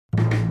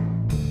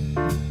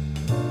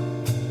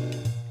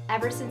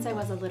Ever since I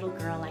was a little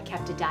girl, I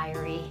kept a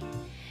diary.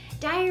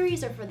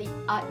 Diaries are for the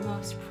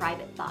utmost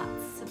private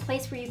thoughts, a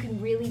place where you can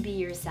really be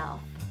yourself.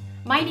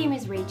 My name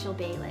is Rachel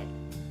Bailit.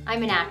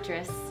 I'm an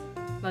actress,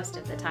 most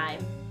of the time.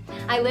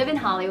 I live in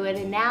Hollywood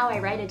and now I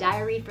write a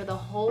diary for the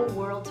whole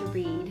world to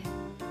read.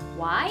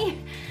 Why?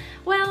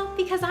 Well,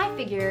 because I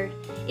figured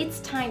it's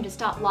time to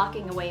stop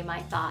locking away my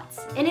thoughts.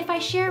 And if I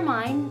share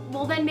mine,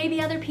 well then maybe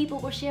other people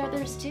will share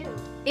theirs too.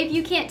 If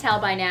you can't tell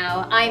by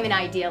now, I'm an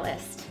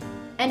idealist,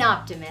 an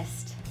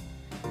optimist,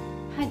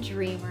 a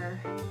dreamer.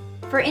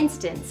 For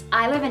instance,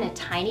 I live in a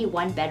tiny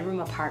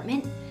one-bedroom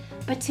apartment,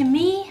 but to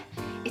me,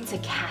 it's a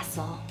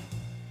castle.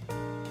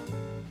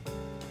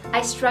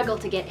 I struggle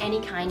to get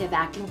any kind of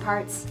acting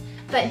parts,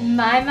 but in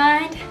my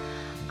mind,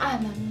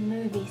 I'm a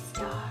movie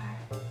star.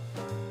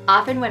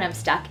 Often when I'm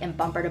stuck in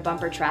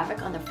bumper-to-bumper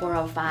traffic on the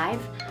 405,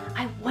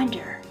 I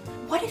wonder,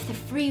 what if the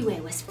freeway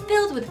was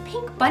filled with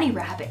pink bunny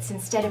rabbits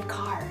instead of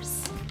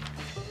cars?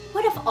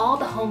 What if all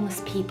the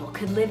homeless people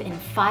could live in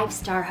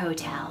 5-star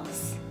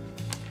hotels?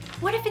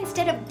 What if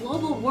instead of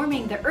global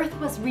warming, the Earth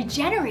was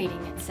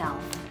regenerating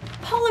itself?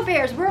 Polar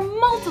bears were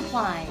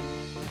multiplying.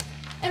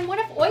 And what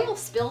if oil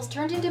spills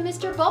turned into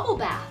Mr. Bubble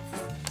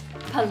Baths?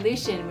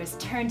 Pollution was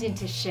turned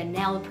into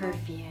Chanel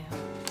perfume.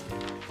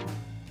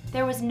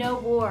 There was no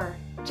war,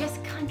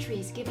 just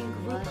countries giving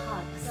group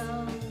hugs.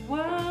 The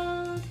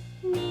world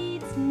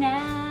needs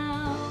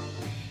now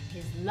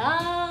is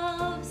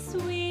love,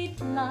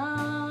 sweet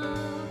love.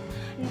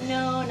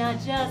 No, not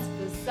just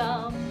for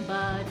some,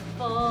 but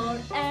for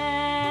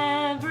everyone.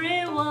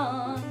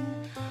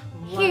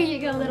 Here you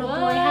go, little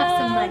boy, have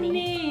some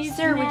money.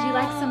 Sir, would you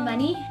like some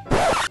money?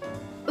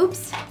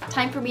 Oops,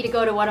 time for me to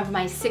go to one of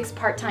my 6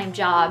 part-time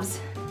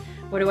jobs.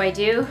 What do I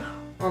do?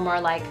 Or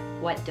more like,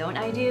 what don't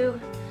I do?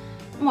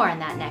 More on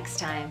that next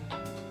time.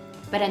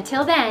 But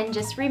until then,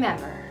 just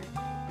remember,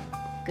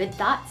 good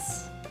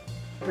thoughts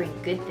bring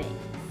good things.